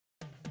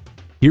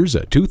Here's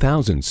a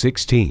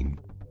 2016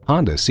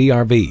 Honda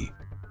CR-V.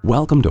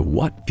 Welcome to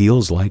what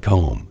feels like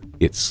home.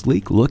 It's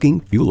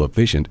sleek-looking,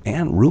 fuel-efficient,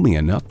 and roomy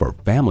enough for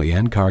family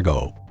and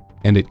cargo.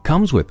 And it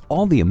comes with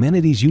all the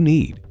amenities you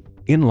need.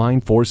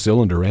 Inline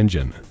 4-cylinder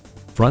engine,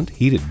 front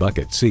heated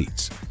bucket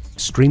seats,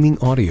 streaming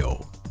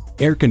audio,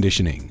 air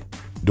conditioning,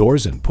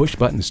 doors and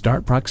push-button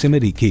start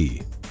proximity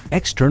key,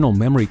 external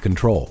memory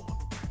control,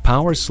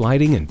 power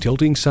sliding and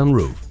tilting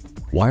sunroof,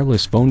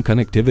 wireless phone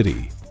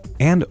connectivity,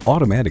 and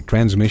automatic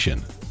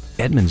transmission.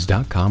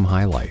 Edmunds.com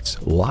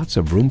highlights lots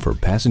of room for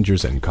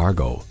passengers and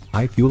cargo,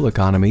 high fuel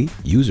economy,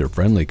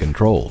 user-friendly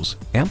controls,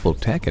 ample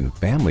tech and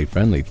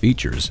family-friendly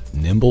features,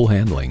 nimble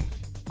handling.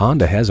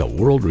 Honda has a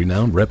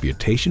world-renowned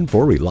reputation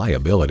for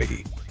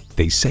reliability.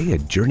 They say a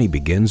journey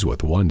begins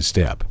with one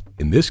step.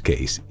 In this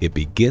case, it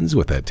begins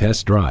with a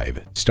test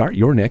drive. Start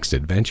your next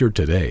adventure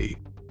today.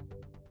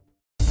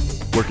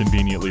 We're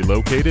conveniently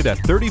located at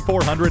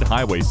 3400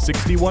 Highway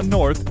 61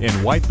 North in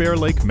White Bear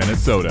Lake,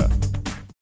 Minnesota.